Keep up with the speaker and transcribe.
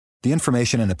The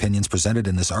information and opinions presented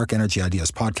in this Arc Energy Ideas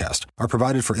podcast are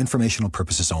provided for informational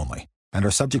purposes only and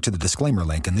are subject to the disclaimer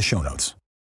link in the show notes.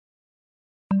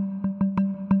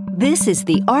 This is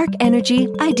the Arc Energy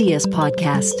Ideas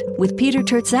podcast with Peter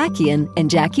Tertzakian and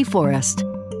Jackie Forrest,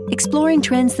 exploring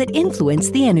trends that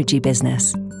influence the energy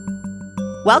business.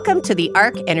 Welcome to the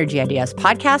Arc Energy Ideas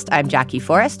podcast. I'm Jackie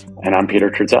Forrest. And I'm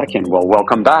Peter Tertzakian. Well,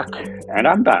 welcome back. And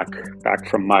I'm back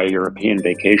from my European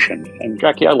vacation. And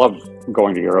Jackie, I love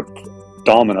going to Europe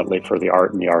dominantly for the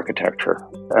art and the architecture.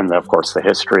 And of course, the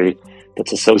history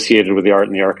that's associated with the art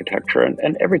and the architecture.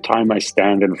 And every time I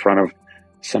stand in front of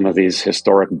some of these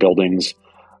historic buildings,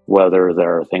 whether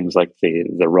they're things like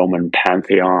the Roman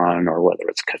Pantheon or whether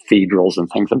it's cathedrals and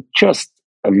things, I'm just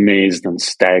amazed and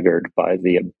staggered by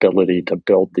the ability to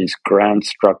build these grand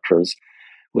structures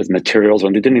with materials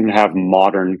when they didn't even have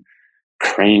modern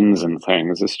cranes and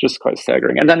things. It's just quite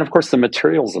staggering. And then, of course, the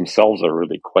materials themselves are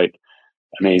really quite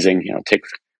amazing. You know, take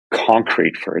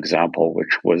concrete, for example,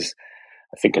 which was,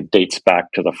 I think it dates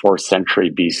back to the 4th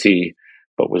century BC,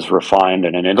 but was refined.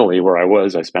 And in Italy, where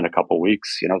I spent a couple of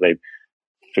weeks, you know, they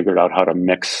figured out how to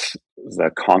mix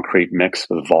the concrete mix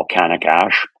with volcanic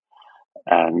ash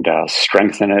and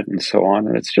strengthen it and so on.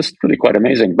 And it's just really quite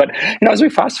amazing. But, you know, as we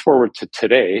fast forward to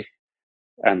today,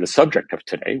 and the subject of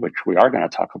today, which we are going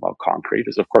to talk about concrete,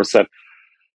 is of course that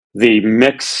the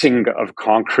mixing of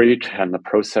concrete and the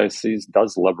processes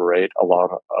does liberate a lot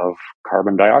of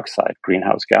carbon dioxide,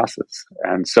 greenhouse gases.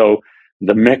 And so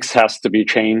the mix has to be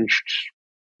changed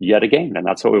yet again. And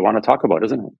that's what we want to talk about,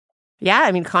 isn't it? Yeah,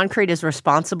 I mean, concrete is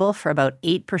responsible for about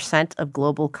 8% of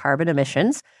global carbon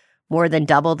emissions, more than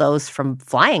double those from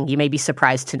flying. You may be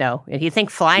surprised to know. And you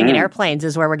think flying in airplanes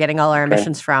is where we're getting all our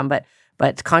emissions from, but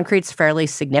concrete's fairly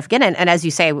significant. And as you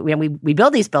say, we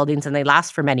build these buildings and they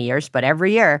last for many years, but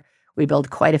every year we build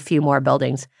quite a few more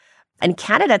buildings. In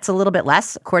Canada, it's a little bit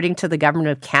less. According to the Government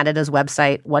of Canada's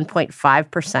website,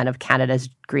 1.5% of Canada's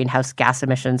greenhouse gas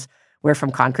emissions were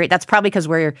from concrete. That's probably because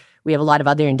we have a lot of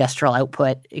other industrial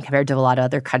output compared to a lot of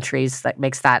other countries that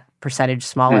makes that percentage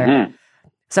smaller. Mm-hmm.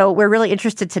 So we're really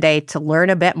interested today to learn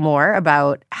a bit more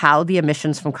about how the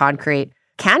emissions from concrete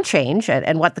can change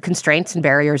and what the constraints and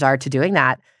barriers are to doing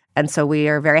that. And so we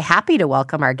are very happy to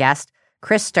welcome our guest,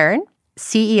 Chris Stern,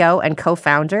 CEO and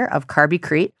co-founder of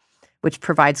Carbicrete, which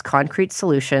provides concrete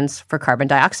solutions for carbon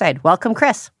dioxide. Welcome,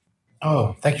 Chris.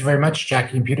 Oh, thank you very much,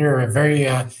 Jackie and Peter. We're very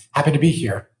happy to be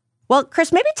here. Well,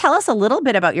 Chris, maybe tell us a little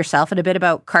bit about yourself and a bit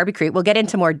about Carbicrete. We'll get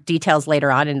into more details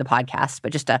later on in the podcast,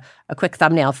 but just a quick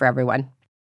thumbnail for everyone.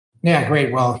 Yeah,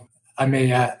 great. Well, I'm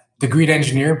a degreed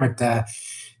engineer, but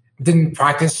didn't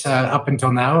practice up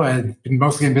until now. I've been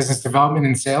mostly in business development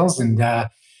and sales. And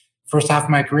first half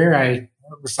of my career, I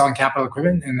was selling capital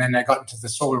equipment. And then I got into the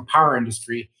solar power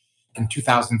industry in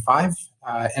 2005.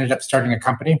 Ended up starting a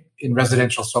company in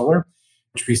residential solar,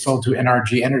 which we sold to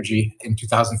NRG Energy in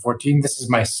 2014. This is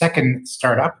my second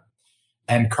startup.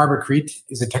 And Carbicrete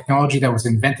is a technology that was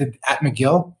invented at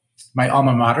McGill, my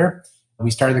alma mater. We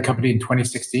started the company in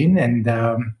 2016, and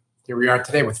here we are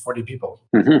today with 40 people.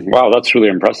 Mm-hmm. Wow, that's really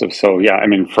impressive. So, yeah, I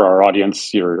mean, for our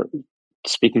audience, you're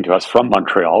speaking to us from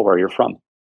Montreal, where you're from.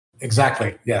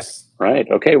 Exactly, yes. Right.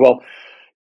 Okay, well,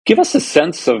 give us a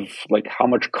sense of like how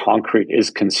much concrete is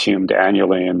consumed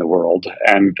annually in the world,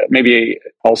 and maybe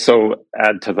also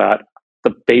add to that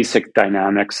the basic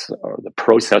dynamics or the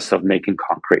process of making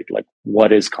concrete. Like,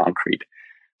 what is concrete?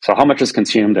 So how much is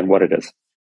consumed and what it is?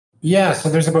 Yeah, so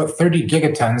there's about 30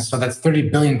 gigatons. So that's 30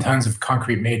 billion tons of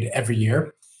concrete made every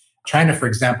year. China, for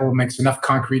example, makes enough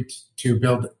concrete to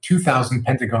build 2,000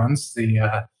 Pentagons,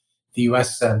 the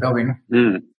U.S. building.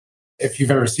 Mm. If you've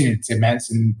ever seen it, it's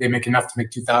immense, and they make enough to make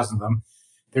 2,000 of them.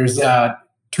 There's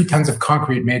 2 tons of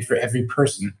concrete made for every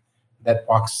person that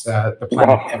walks the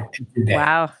planet every day.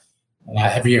 Wow.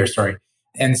 Every year, sorry.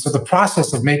 And so the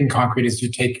process of making concrete is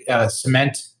you take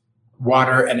cement,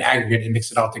 water, and aggregate and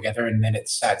mix it all together, and then it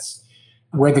sets.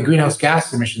 Where the greenhouse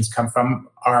gas emissions come from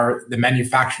are the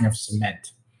manufacturing of cement.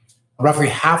 Roughly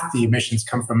half the emissions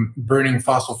come from burning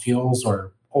fossil fuels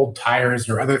or old tires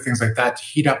or other things like that to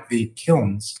heat up the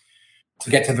kilns to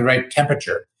get to the right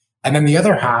temperature. And then the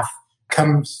other half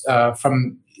comes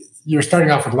from, you're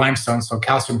starting off with limestone, so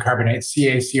calcium carbonate,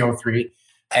 CaCO3.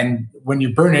 And when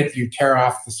you burn it, you tear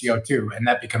off the CO2, and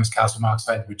that becomes calcium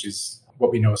oxide, which is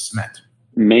what we know as cement.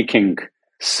 Making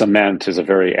cement is a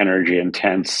very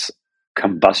energy-intense,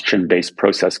 combustion-based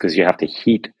process because you have to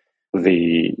heat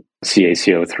the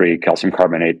CaCO3, calcium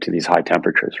carbonate, to these high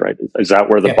temperatures, right? Is that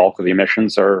where the bulk of the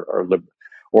emissions are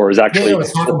or is actually... No,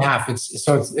 it's half and half.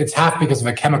 It's half because of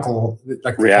a chemical,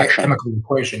 like reaction. chemical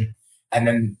equation, and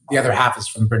then the other half is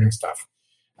from burning stuff.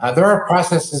 There are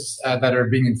processes that are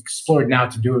being explored now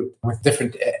to do it with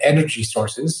different energy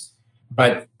sources,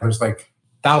 but there's like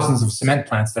thousands of cement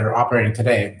plants that are operating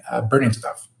today, burning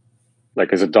stuff.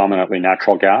 Like, is it dominantly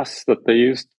natural gas that they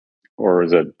use, or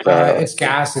is it? It's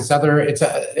gas.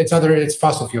 It's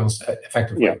fossil fuels,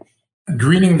 effectively. Yeah.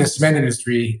 Greening the cement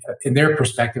industry, in their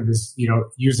perspective, is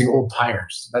using old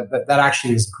tires. That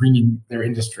actually is greening their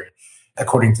industry,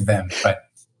 according to them. But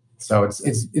so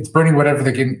it's burning whatever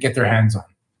they can get their hands on.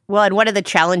 Well, and one of the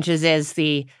challenges is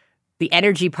the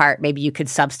energy part. Maybe you could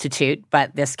substitute,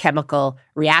 but this chemical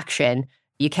reaction,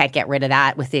 you can't get rid of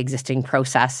that with the existing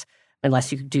process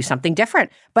unless you do something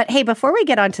different. But hey, before we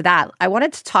get onto that, I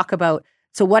wanted to talk about,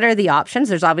 so what are the options?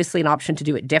 There's obviously an option to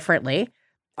do it differently.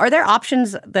 Are there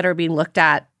options that are being looked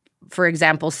at, for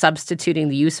example, substituting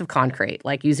the use of concrete,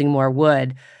 like using more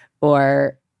wood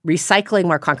or recycling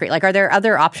more concrete? Like, are there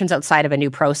other options outside of a new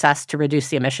process to reduce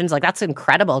the emissions? Like, that's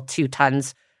incredible, 2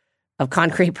 tons of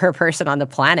concrete per person on the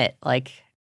planet. Like,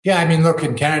 yeah, I mean, look,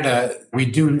 in Canada, we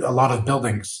do a lot of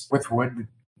buildings with wood.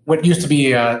 What used to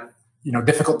be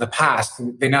difficult in the past,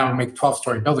 they now make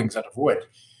 12-story buildings out of wood.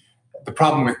 The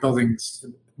problem with buildings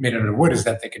made out of wood is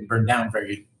that they can burn down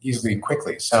very easily and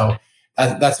quickly. So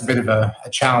that's a bit of a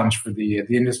challenge for the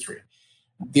industry.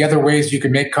 The other ways you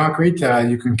can make concrete,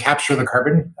 you can capture the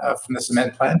carbon from the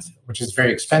cement plant, which is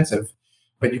very expensive,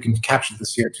 but you can capture the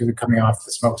CO2 coming off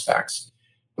the smokestacks.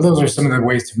 But those are some of the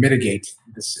ways to mitigate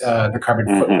the carbon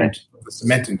footprint of the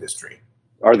cement industry.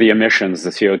 Are the emissions, the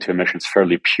CO2 emissions,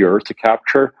 fairly pure to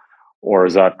capture? Or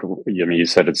is that, you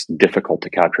said it's difficult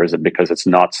to capture. Is it because it's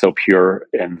not so pure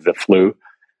in the flue?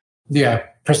 Yeah,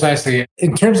 precisely.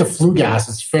 In terms of flue gas,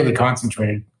 it's fairly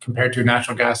concentrated compared to a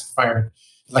natural gas-fired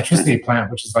electricity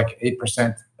plant, which is like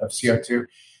 8% of CO2.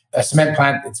 A cement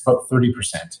plant, it's about 30%.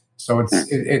 So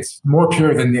it's more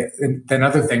pure than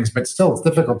other things, but still it's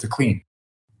difficult to clean.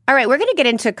 All right, we're going to get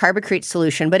into Carbocrete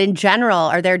solution, but in general,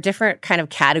 are there different kind of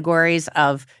categories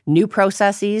of new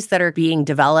processes that are being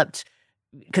developed?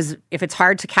 Because if it's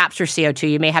hard to capture CO2,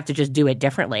 you may have to just do it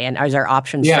differently. And are there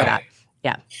options for that?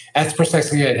 Yeah. That's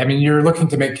precisely it. I mean, you're looking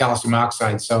to make calcium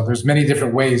oxide. So there's many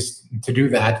different ways to do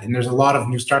that. And there's a lot of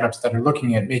new startups that are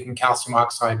looking at making calcium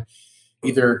oxide,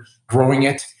 either growing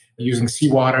it using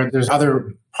seawater. There's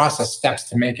other process steps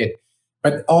to make it.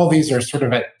 But all these are sort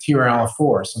of at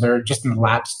TRL4. So they're just in the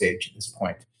lab stage at this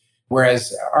point.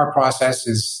 Whereas our process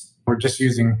is, we're just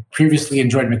using previously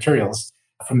enjoyed materials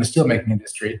from the steelmaking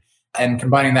industry and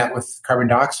combining that with carbon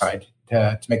dioxide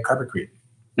to make Carbocrete.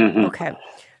 Mm-hmm. Okay.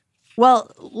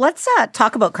 Well, let's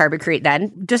talk about Carbocrete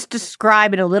then. Just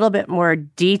describe in a little bit more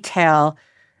detail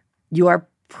your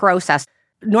process.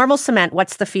 Normal cement,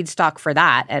 what's the feedstock for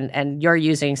that? And you're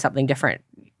using something different.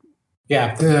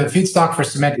 Yeah, the feedstock for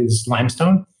cement is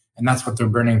limestone, and that's what they're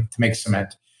burning to make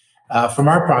cement. From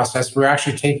our process, we're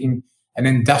actually taking an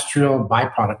industrial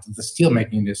byproduct of the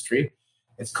steelmaking industry.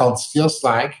 It's called steel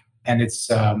slag, and it's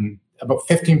about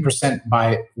 15%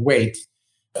 by weight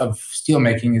of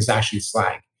steelmaking is actually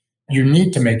slag. You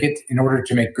need to make it in order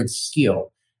to make good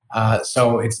steel.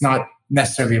 So it's not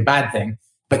necessarily a bad thing,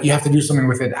 but you have to do something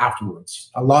with it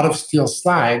afterwards. A lot of steel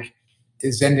slag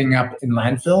is ending up in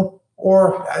landfill,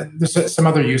 or there's some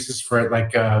other uses for it,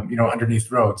 like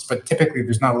underneath roads. But typically,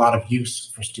 there's not a lot of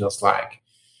use for steel slag.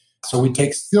 So we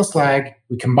take steel slag,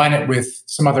 we combine it with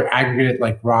some other aggregate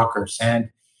like rock or sand,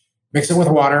 mix it with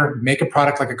water, make a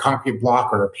product like a concrete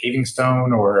block or a paving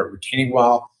stone or a retaining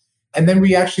wall. And then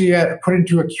we actually put it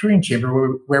into a curing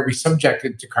chamber where we subject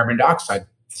it to carbon dioxide.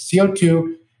 The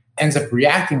CO2 ends up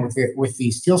reacting with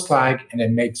the steel slag, and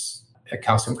it makes a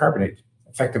calcium carbonate,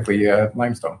 effectively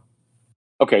limestone.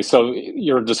 Okay, so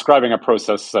you're describing a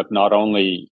process that not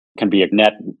only can be a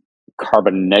net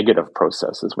carbon negative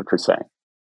process, is what you're saying.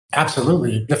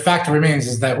 Absolutely. The fact remains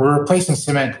is that we're replacing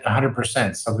cement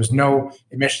 100%. So there's no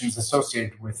emissions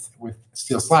associated with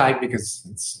steel slag because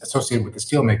it's associated with the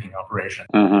steelmaking operation.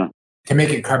 Mm-hmm. To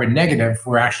make it carbon negative,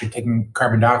 we're actually taking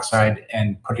carbon dioxide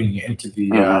and putting it into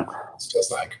the steel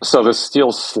slag. So the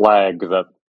steel slag that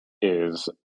is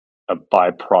a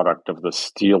byproduct of the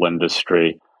steel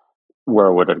industry,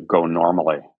 where would it go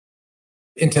normally?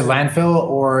 Into landfill,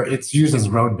 or it's used as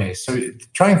road base. So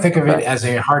try and think of it as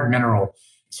a hard mineral.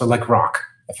 So like rock,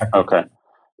 effectively. Okay.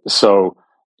 So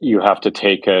you have to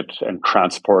take it and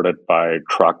transport it by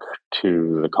truck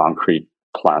to the concrete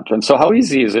plant. And so how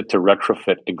easy is it to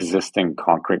retrofit existing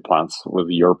concrete plants with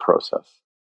your process?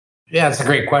 Yeah, that's a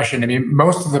great question. I mean,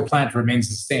 most of the plant remains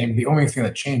the same. The only thing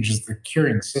that changes is the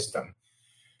curing system.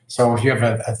 So if you have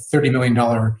a $30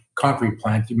 million concrete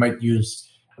plant, you might use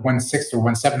 1/6 or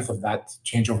 1/7 of that to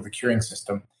change over the curing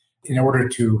system in order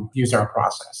to use our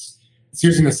process. It's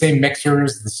using the same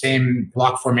mixers, the same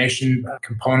block formation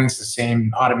components, the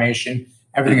same automation.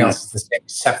 Everything else is the same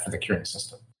except for the curing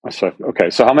system. So, okay.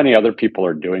 So how many other people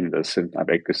are doing this? And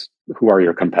who are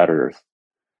your competitors?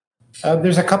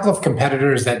 There's a couple of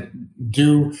competitors that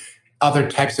do other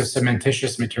types of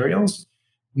cementitious materials.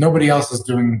 Nobody else is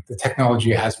doing the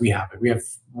technology as we have it. We have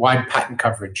wide patent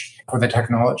coverage for the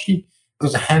technology.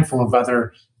 There's a handful of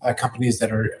other companies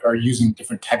that are using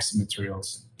different types of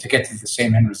materials to get to the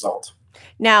same end result.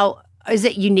 Now, is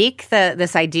it unique,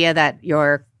 this idea that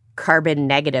you're carbon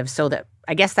negative? So that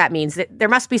I guess that means that there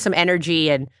must be some energy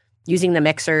in using the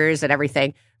mixers and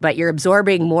everything, but you're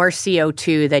absorbing more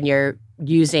CO2 than you're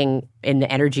using in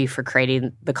the energy for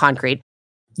creating the concrete.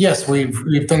 Yes,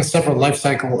 we've done several life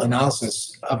cycle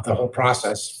analysis of the whole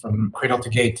process from cradle to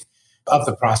gate of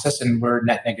the process, and we're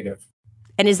net negative.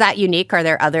 And is that unique? Are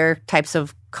there other types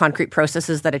of concrete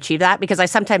processes that achieve that? Because I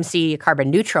sometimes see carbon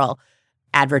neutral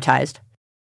advertised.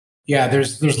 Yeah,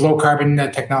 there's low carbon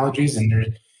technologies, and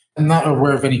I'm not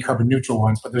aware of any carbon neutral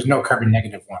ones, but there's no carbon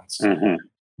negative ones. Mm-hmm.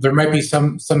 There might be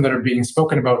some that are being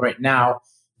spoken about right now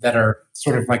that are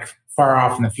sort of like far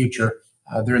off in the future.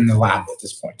 They're in the lab at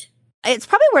this point. It's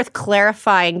probably worth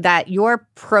clarifying that your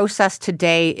process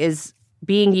today is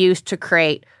being used to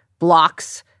create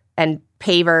blocks and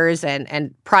pavers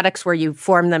and products where you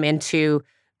form them into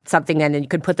something and then you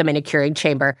can put them in a curing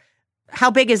chamber. How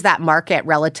big is that market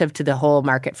relative to the whole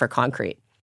market for concrete?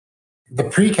 The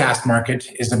precast market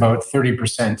is about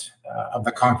 30% of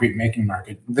the concrete making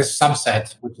market. This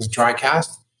subset, which is dry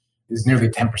cast, is nearly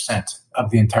 10% of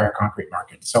the entire concrete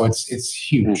market. So it's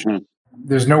huge. Mm-hmm.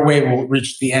 There's no way we'll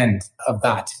reach the end of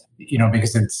that,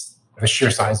 because it's the sheer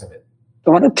size of it. I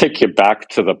want to take you back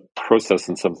to the process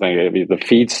and something. I mean, the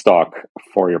feedstock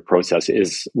for your process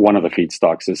is one of the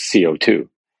feedstocks is CO2.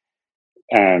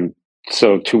 And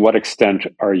so to what extent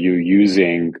are you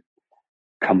using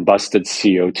combusted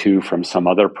CO2 from some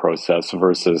other process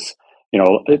versus,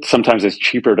 sometimes it's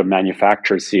cheaper to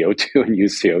manufacture CO2 and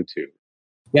use CO2.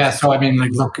 Yeah, so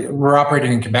look, we're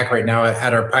operating in Quebec right now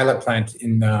at our pilot plant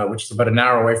which is about an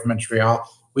hour away from Montreal.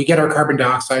 We get our carbon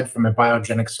dioxide from a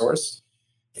biogenic source.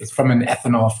 It's from an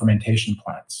ethanol fermentation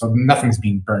plant. So nothing's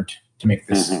being burnt to make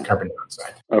this carbon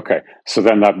dioxide. Okay, so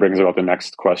then that brings about the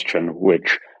next question,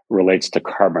 which relates to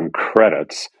carbon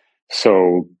credits.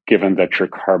 So given that you're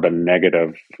carbon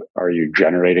negative, are you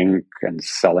generating and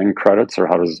selling credits, or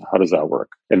how does that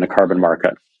work in the carbon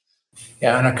market?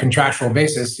 Yeah, on a contractual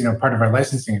basis, part of our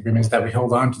licensing agreement is that we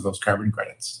hold on to those carbon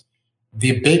credits.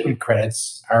 The abatement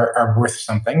credits are worth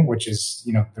something, which is,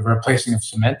 the replacing of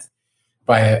cement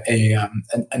by a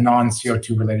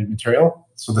non-CO2 related material,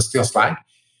 so the steel slag.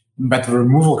 But the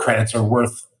removal credits are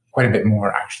worth quite a bit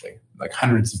more, actually, like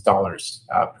hundreds of dollars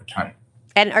per ton.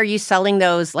 And are you selling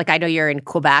those? Like, I know you're in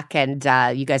Quebec and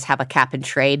you guys have a cap and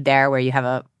trade there where you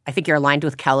have I think you're aligned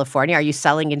with California. Are you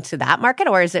selling into that market,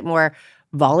 or is it more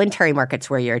voluntary markets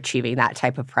where you're achieving that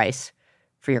type of price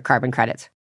for your carbon credits?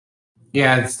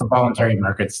 Yeah, it's the voluntary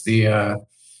markets.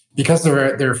 Because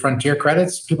they're frontier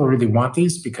credits, people really want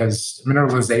these because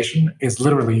mineralization is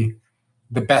literally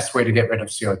the best way to get rid of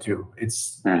CO2.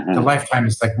 It's the lifetime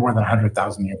is like more than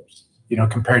 100,000 years,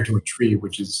 compared to a tree,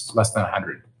 which is less than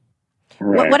 100.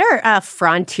 Right. What are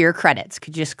frontier credits?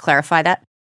 Could you just clarify that?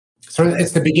 So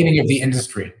it's the beginning of the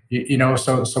industry,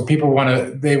 so people want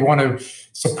to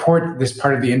support this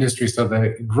part of the industry so that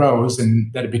it grows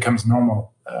and that it becomes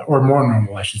normal, or more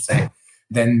normal, I should say,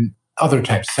 than other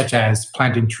types, such as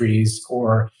planting trees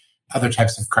or other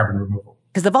types of carbon removal.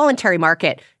 Because the voluntary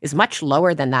market is much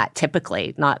lower than that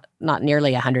typically, not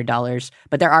nearly $100.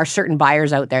 But there are certain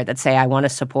buyers out there that say, I want to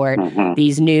support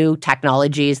these new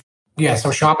technologies. Yeah, so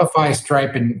Shopify,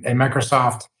 Stripe, and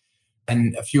Microsoft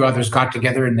and a few others got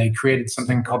together and they created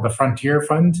something called the Frontier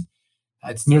Fund.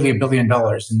 It's nearly $1 billion.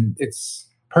 And its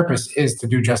purpose is to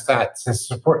do just that, to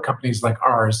support companies like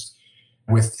ours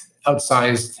with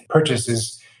outsized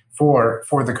purchases for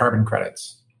the carbon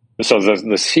credits. So the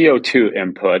CO2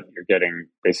 input, you're getting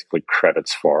basically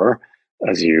credits for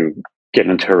as you get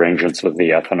into arrangements with the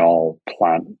ethanol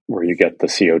plant where you get the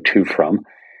CO2 from.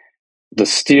 The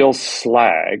steel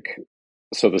slag,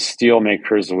 so the steel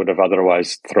makers would have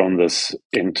otherwise thrown this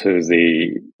into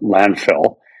the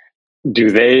landfill. Do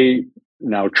they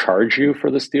now charge you for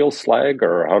the steel slag,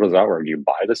 or how does that work? Do you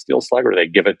buy the steel slag, or do they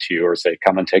give it to you or say,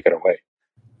 come and take it away?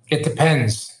 It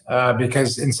depends,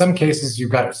 because in some cases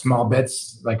you've got small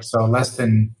bits, less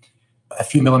than a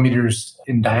few millimeters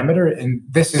in diameter, and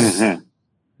this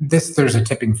there's a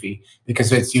tipping fee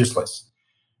because it's useless.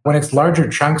 When it's larger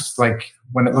chunks, like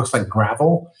when it looks like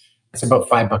gravel, it's about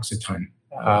 $5 a ton.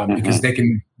 because they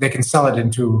can sell it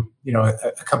into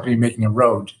a company making a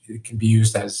road. It can be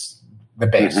used as the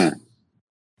base.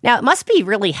 Now, it must be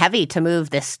really heavy to move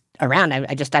this around.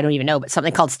 I don't even know, but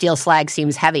something called steel slag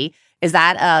seems heavy. Is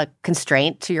that a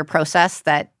constraint to your process,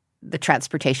 that the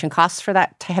transportation costs for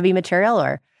that heavy material,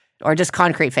 or does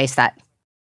concrete face that?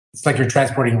 It's like you're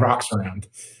transporting rocks around.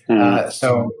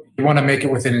 So you want to make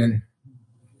it within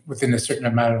a certain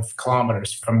amount of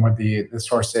kilometers from where the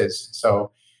source is.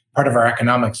 So part of our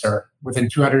economics are within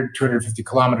 200, 250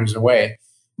 kilometers away,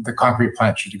 the concrete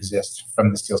plant should exist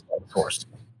from the steel source.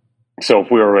 So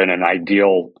if we were in an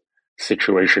ideal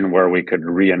situation where we could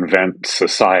reinvent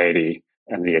society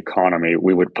and the economy,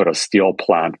 we would put a steel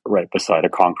plant right beside a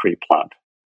concrete plant.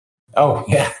 Oh,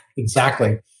 yeah,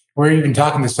 exactly. We're even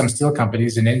talking to some steel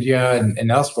companies in India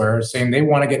and elsewhere saying they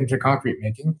want to get into concrete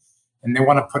making and they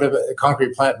want to put a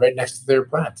concrete plant right next to their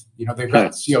plant. They've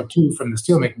got CO2 from the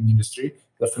steelmaking industry,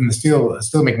 from the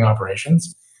steelmaking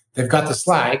operations. They've got the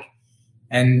slag,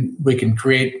 and we can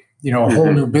create, a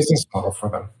whole new business model for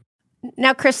them.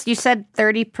 Now, Chris, you said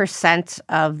 30%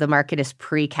 of the market is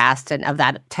precast, and of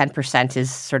that 10%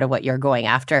 is sort of what you're going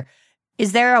after.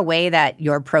 Is there a way that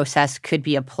your process could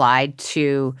be applied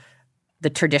to the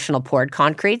traditional poured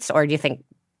concretes, or do you think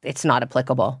it's not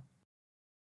applicable?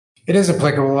 It is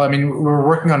applicable. I mean, we're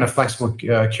working on a flexible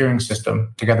curing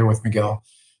system together with McGill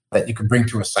that you can bring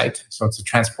to a site. So it's a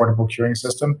transportable curing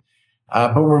system.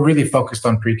 But we're really focused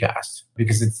on precast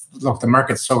because the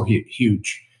market's so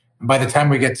huge. By the time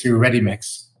we get to ready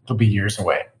mix, it'll be years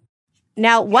away.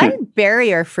 Now, one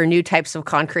barrier for new types of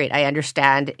concrete, I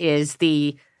understand, is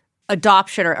the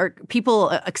adoption or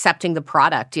people accepting the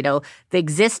product. The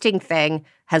existing thing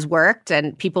has worked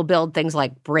and people build things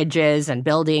like bridges and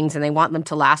buildings and they want them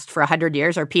to last for 100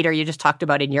 years. Or Peter, you just talked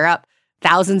about in Europe,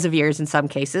 thousands of years in some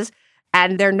cases.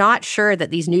 And they're not sure that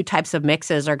these new types of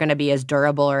mixes are going to be as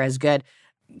durable or as good.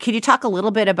 Could you talk a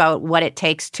little bit about what it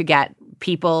takes to get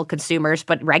people, consumers,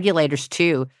 but regulators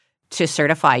too, to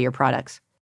certify your products?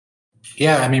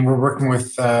 Yeah, I mean, we're working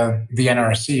with the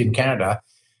NRC in Canada.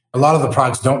 A lot of the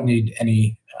products don't need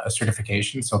any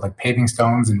certification. So like paving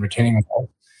stones and retaining walls.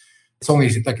 It's only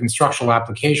like in structural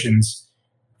applications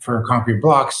for concrete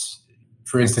blocks,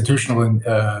 for institutional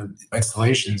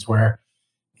installations where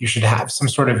you should have some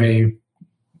sort of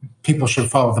people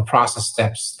should follow the process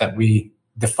steps that we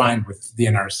defined with the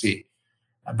NRC.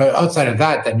 But outside of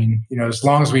that, I mean, as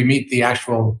long as we meet the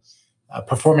actual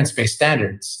performance-based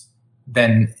standards,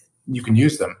 then you can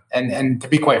use them. And to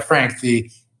be quite frank, the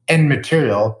end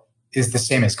material is the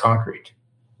same as concrete.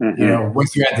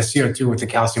 Once you add the CO2 with the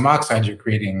calcium oxide, you're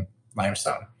creating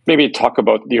limestone. Maybe talk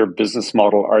about your business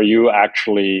model.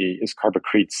 Is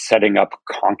Carbocrete setting up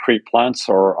concrete plants,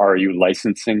 or are you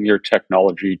licensing your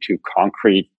technology to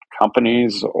concrete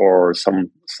companies, or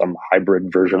some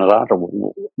hybrid version of that?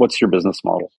 Or what's your business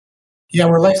model? Yeah,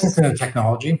 we're licensing the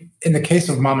technology. In the case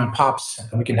of mom and pops,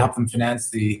 we can help them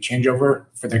finance the changeover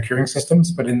for their curing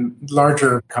systems. But in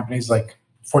larger companies like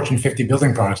Fortune 50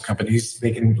 building products companies,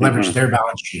 they can leverage their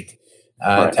balance sheet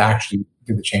to actually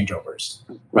do the changeovers.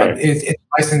 But it's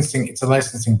licensing. It's a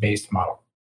licensing-based model.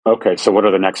 Okay, so what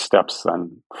are the next steps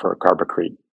then for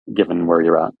Carbocrete, given where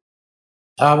you're at?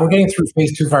 We're getting through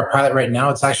phase 2 of our pilot right now.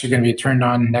 It's actually going to be turned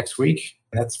on next week.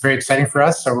 That's very exciting for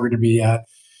us. So we're going to be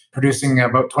producing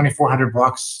about 2,400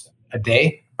 blocks a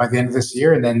day by the end of this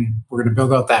year. And then we're going to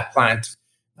build out that plant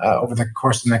over the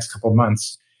course of the next couple of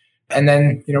months. And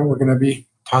then, we're going to be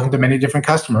talking to many different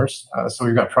customers. So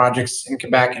we've got projects in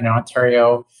Quebec and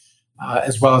Ontario,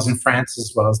 as well as in France,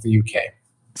 as well as the UK.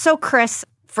 So Chris,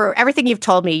 for everything you've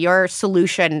told me, your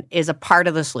solution is a part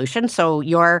of the solution. So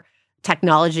your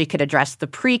technology could address the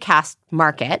precast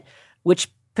market,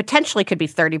 which potentially could be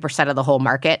 30% of the whole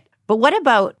market. But what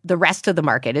about the rest of the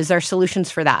market? Is there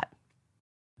solutions for that?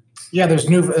 Yeah, there's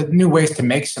new ways to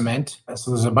make cement.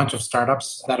 So there's a bunch of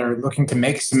startups that are looking to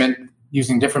make cement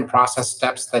using different process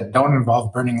steps that don't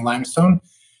involve burning limestone.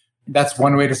 That's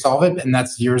one way to solve it, and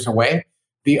that's years away.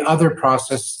 The other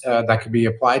process that could be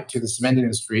applied to the cement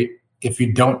industry, if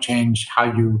you don't change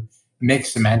how you make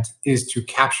cement, is to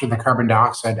capture the carbon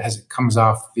dioxide as it comes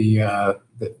off the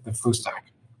flue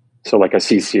stack. So like a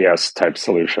CCS type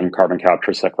solution, carbon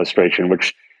capture sequestration,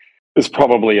 which is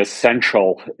probably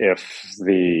essential if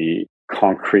the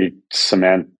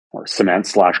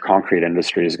cement/concrete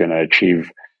industry is going to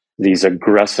achieve these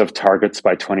aggressive targets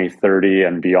by 2030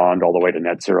 and beyond, all the way to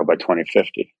net zero by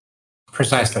 2050.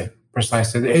 Precisely.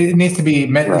 It needs to be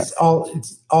met. Right. It's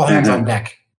all hands on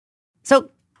deck. So,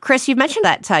 Chris, you mentioned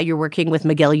that you're working with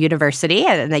McGill University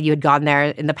and that you had gone there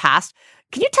in the past.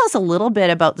 Can you tell us a little bit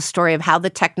about the story of how the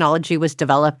technology was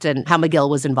developed and how McGill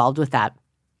was involved with that?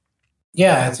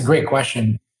 Yeah, that's a great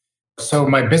question. So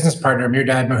my business partner,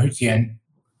 Mirdad Mahutian,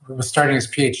 was starting his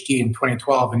PhD in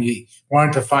 2012, and he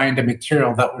wanted to find a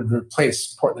material that would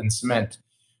replace Portland cement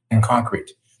and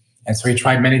concrete. And so he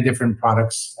tried many different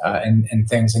products and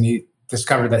things, and he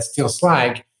discovered that steel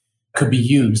slag could be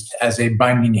used as a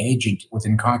binding agent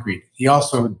within concrete. He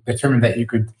also determined that you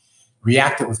could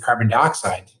react it with carbon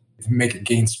dioxide to make it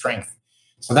gain strength.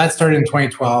 So that started in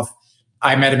 2012.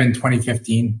 I met him in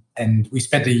 2015, and we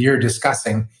spent a year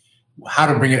discussing how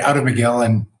to bring it out of McGill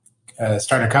and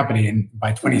start a company. And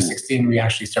by 2016, we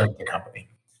actually started the company.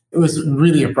 It was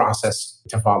really a process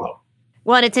to follow.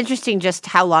 Well, and it's interesting just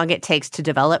how long it takes to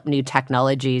develop new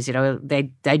technologies. You know, the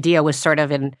idea was sort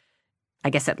of in, I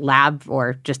guess, at lab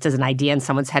or just as an idea in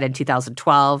someone's head in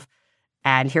 2012.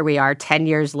 And here we are 10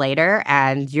 years later,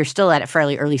 and you're still at a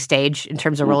fairly early stage in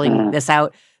terms of rolling this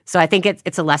out. So I think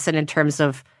it's a lesson in terms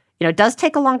of, you know, it does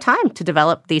take a long time to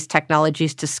develop these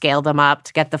technologies, to scale them up,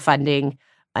 to get the funding,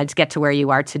 and to get to where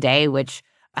you are today, which,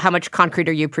 how much concrete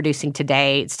are you producing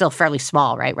today? It's still fairly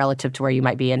small, right, relative to where you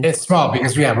might be in. It's small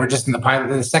because we're just in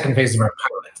the second phase of our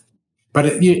pilot.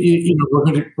 But you know,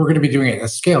 we're going to be doing it at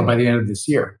scale by the end of this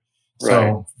year.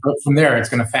 So from there, it's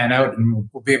going to fan out, and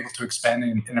we'll be able to expand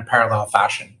in a parallel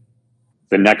fashion.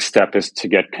 The next step is to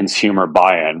get consumer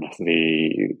buy-in,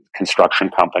 the construction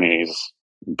companies,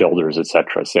 builders,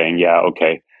 etc., saying, yeah,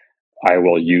 okay, I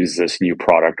will use this new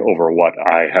product over what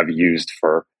I have used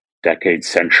for decades,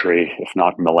 century, if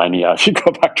not millennia, if you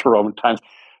go back to Roman times.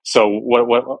 So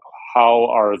how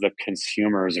are the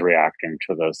consumers reacting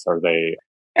to this? Are they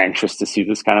anxious to see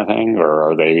this kind of thing, or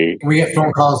are they... We get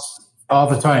phone calls all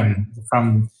the time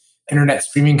from internet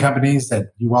streaming companies that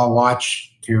you all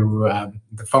watch to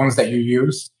the phones that you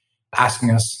use,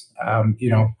 asking us,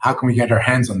 how can we get our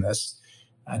hands on this?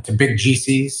 To big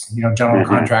GCs, general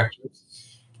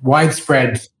contractors,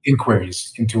 widespread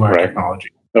inquiries into our technology.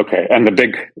 Okay, and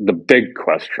the big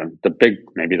question,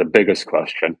 maybe the biggest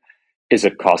question, is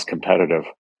it cost competitive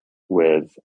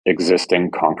with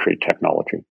existing concrete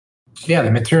technology? Yeah,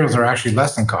 the materials are actually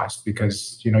less than cost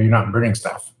because, you're not burning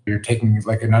stuff. You're taking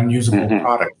like an unusable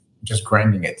product, just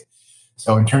grinding it.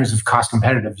 So in terms of cost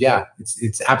competitive, yeah,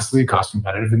 it's absolutely cost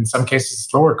competitive. In some cases,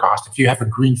 it's lower cost if you have a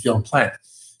greenfield plant.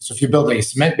 So if you build a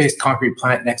cement-based concrete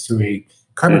plant next to a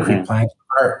carbon-crete plant,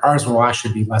 ours will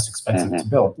actually be less expensive to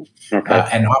build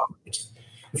and operate.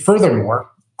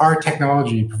 Furthermore, our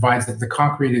technology provides that the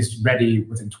concrete is ready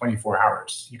within 24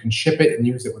 hours. You can ship it and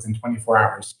use it within 24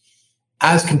 hours,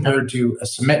 as compared to a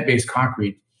cement-based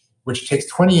concrete, which takes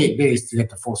 28 days to get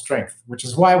to full strength, which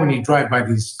is why when you drive by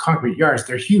these concrete yards,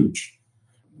 they're huge.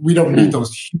 We don't need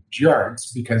those huge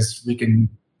yards because we can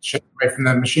ship right from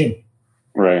the machine.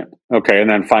 Right. Okay. And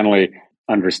then finally,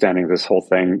 understanding this whole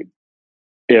thing,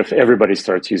 if everybody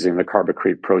starts using the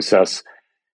carbocrete process,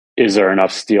 is there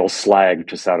enough steel slag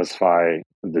to satisfy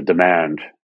the demand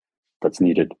that's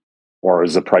needed? Or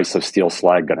is the price of steel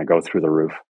slag going to go through the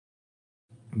roof?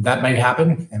 That might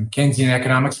happen, and Keynesian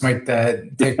economics might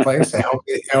take place. I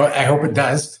hope it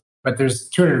does. But there's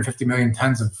 250 million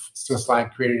tons of steel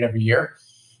slag created every year.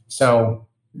 So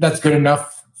that's good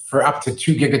enough for up to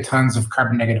 2 gigatons of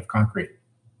carbon negative concrete.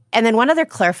 And then one other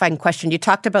clarifying question. You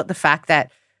talked about the fact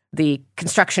that the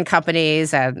construction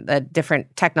companies and the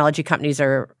different technology companies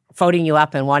are phoning you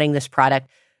up and wanting this product.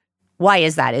 Why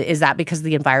is that? Is that because of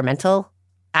the environmental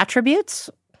attributes?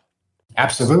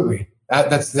 Absolutely.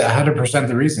 That's 100%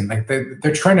 the reason. Like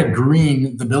they're trying to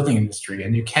green the building industry,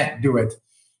 and you can't do it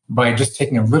by just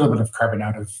taking a little bit of carbon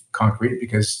out of concrete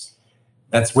because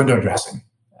that's window dressing.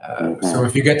 So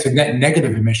if you get to net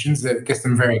negative emissions, that gets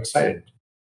them very excited.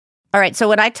 All right. So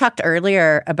when I talked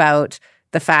earlier about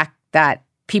the fact that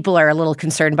people are a little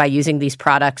concerned by using these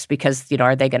products because,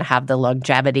 are they going to have the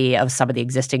longevity of some of the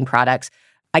existing products?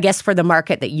 I guess for the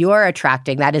market that you're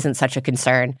attracting, that isn't such a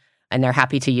concern, and they're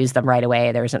happy to use them right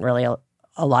away. There isn't really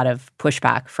a lot of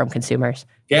pushback from consumers.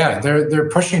 Yeah, they're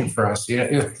pushing for us.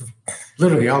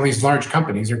 Literally, all these large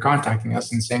companies are contacting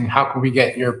us and saying, "How can we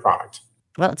get your product?"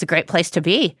 Well, it's a great place to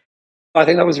be. I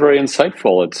think that was very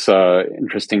insightful. It's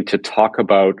interesting to talk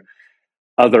about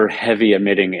other heavy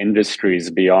emitting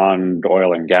industries beyond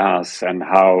oil and gas and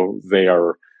how they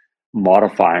are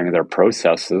modifying their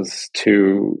processes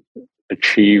to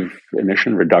achieve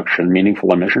emission reduction,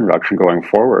 meaningful emission reduction going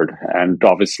forward. And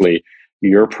obviously,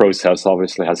 your process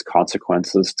obviously has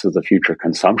consequences to the future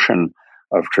consumption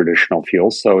of traditional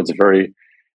fuels. So it's very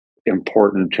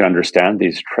important to understand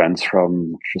these trends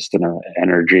from just an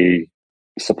energy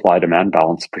supply-demand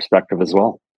balance perspective as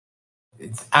well.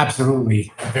 It's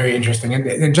absolutely very interesting.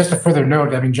 And just a further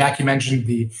note, Jackie mentioned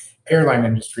the airline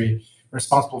industry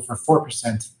responsible for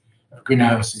 4% of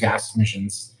greenhouse gas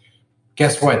emissions.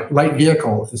 guess what? Light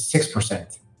vehicle is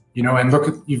 6%. And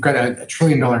look, you've got a $1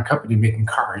 trillion company making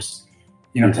cars,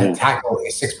 to tackle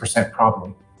a 6%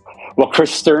 problem. Well,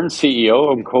 Chris Stern,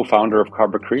 CEO and co-founder of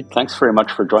Carbocrete, thanks very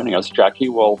much for joining us. Jackie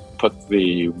will put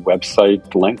the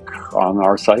website link on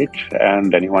our site,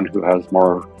 and anyone who has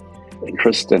more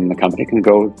interest in the company can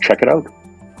go check it out.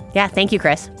 Yeah, thank you,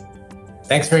 Chris.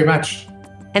 Thanks very much.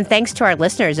 And thanks to our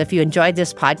listeners. If you enjoyed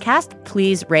this podcast,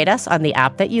 please rate us on the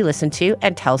app that you listen to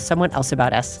and tell someone else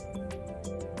about us.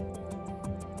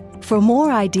 For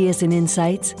more ideas and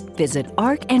insights, visit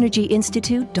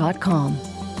arcenergyinstitute.com.